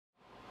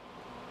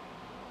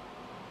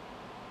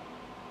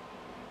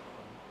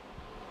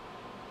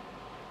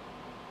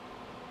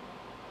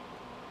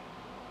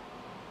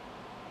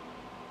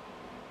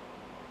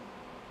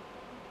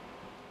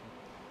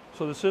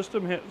So the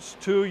system has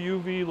 2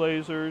 UV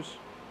lasers,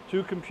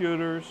 2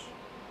 computers,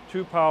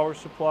 2 power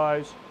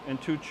supplies,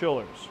 and 2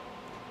 chillers.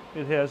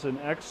 It has an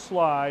X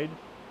slide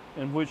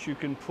in which you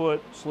can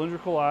put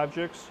cylindrical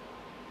objects,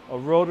 a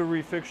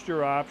rotary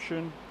fixture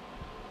option,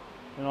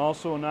 and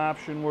also an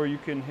option where you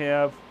can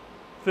have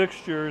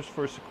fixtures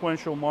for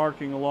sequential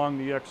marking along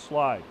the X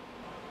slide.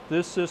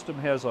 This system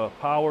has a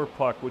power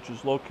puck which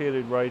is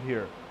located right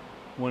here.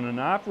 When an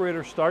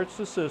operator starts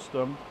the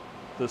system,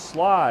 the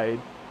slide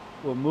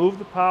will move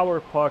the power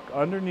puck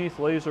underneath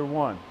laser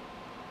 1.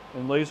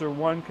 And laser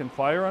 1 can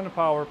fire on the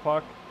power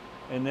puck,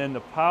 and then the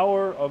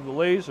power of the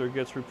laser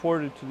gets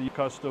reported to the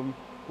custom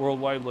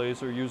worldwide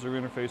laser user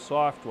interface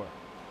software.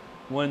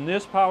 When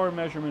this power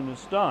measurement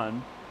is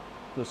done,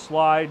 the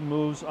slide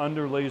moves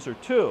under laser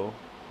 2,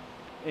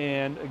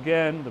 and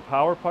again the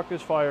power puck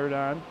is fired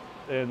on,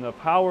 and the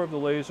power of the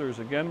laser is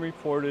again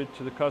reported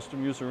to the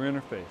custom user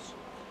interface.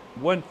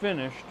 When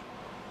finished,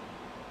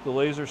 the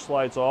laser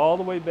slides all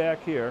the way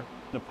back here.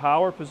 The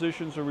power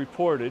positions are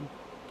reported.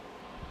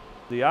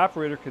 The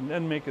operator can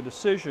then make a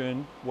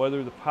decision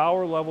whether the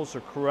power levels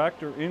are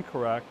correct or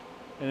incorrect,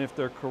 and if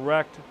they're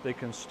correct, they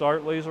can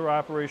start laser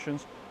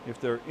operations. If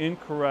they're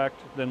incorrect,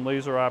 then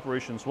laser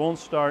operations won't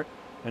start,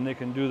 and they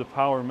can do the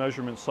power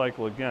measurement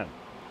cycle again.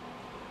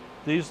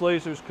 These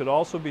lasers could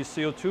also be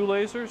CO2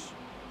 lasers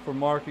for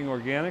marking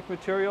organic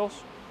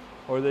materials,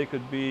 or they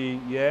could be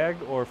YAG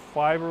or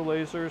fiber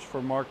lasers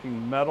for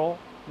marking metal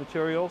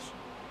materials.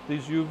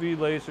 These UV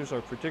lasers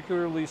are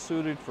particularly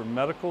suited for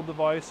medical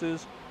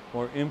devices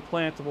or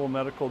implantable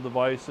medical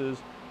devices,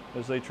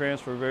 as they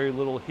transfer very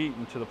little heat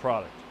into the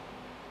product.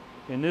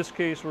 In this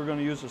case, we're going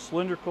to use a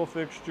cylindrical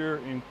fixture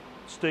in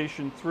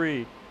station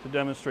 3 to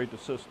demonstrate the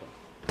system.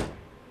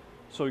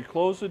 So we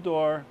close the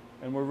door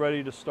and we're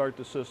ready to start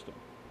the system.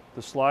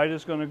 The slide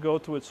is going to go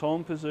to its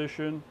home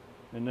position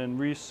and then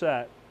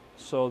reset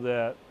so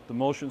that the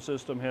motion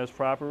system has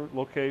proper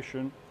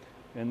location,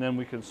 and then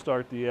we can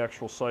start the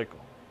actual cycle.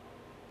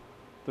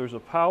 There's a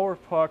power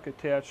puck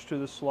attached to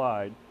the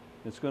slide.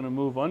 It's going to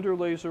move under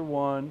laser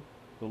 1.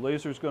 The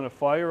laser is going to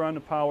fire on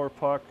the power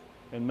puck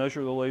and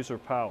measure the laser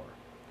power.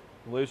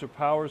 The laser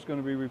power is going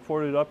to be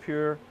reported up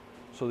here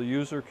so the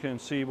user can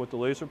see what the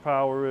laser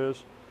power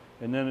is,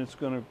 and then it's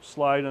going to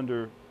slide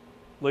under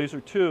laser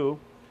 2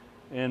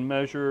 and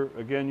measure,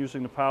 again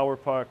using the power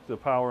puck, the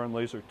power on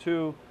laser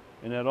 2,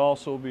 and that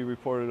also will be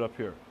reported up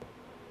here.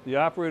 The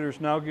operator is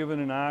now given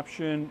an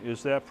option: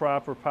 is that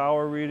proper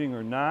power reading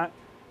or not?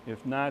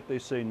 If not, they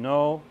say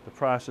no. The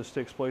process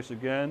takes place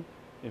again.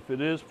 If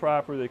it is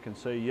proper, they can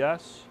say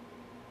yes,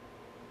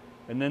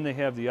 and then they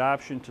have the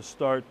option to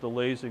start the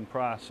lasing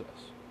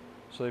process.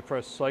 So they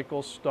press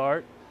cycle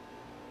start.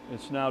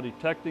 It's now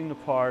detecting the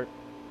part,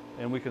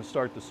 and we can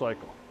start the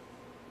cycle.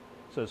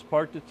 It says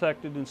part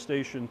detected in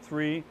station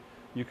 3.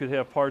 You could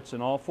have parts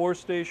in all 4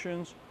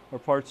 stations or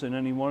parts in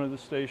any one of the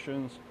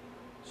stations.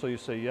 So you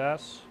say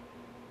yes,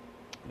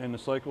 and the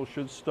cycle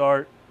should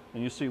start,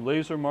 and you see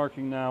laser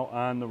marking now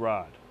on the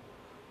rod.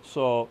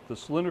 So the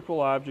cylindrical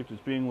object is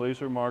being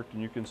laser marked,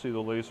 and you can see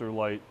the laser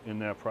light in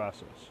that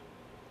process.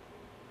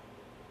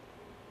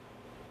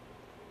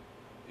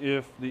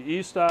 If the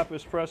E-stop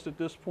is pressed at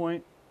this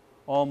point,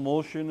 all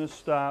motion is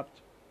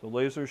stopped, the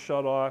laser is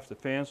shut off, the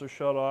fans are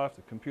shut off,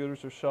 the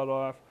computers are shut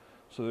off,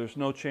 so there's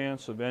no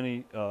chance of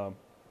any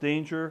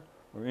danger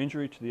or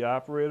injury to the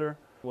operator.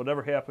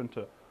 Whatever happened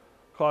to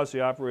cause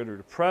the operator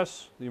to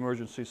press the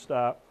emergency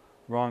stop,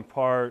 wrong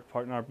part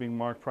not being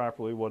marked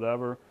properly,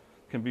 whatever,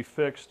 can be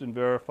fixed and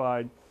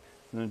verified,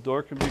 and the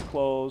door can be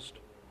closed,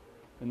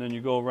 and then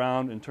you go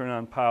around and turn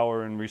on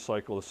power and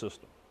recycle the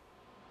system.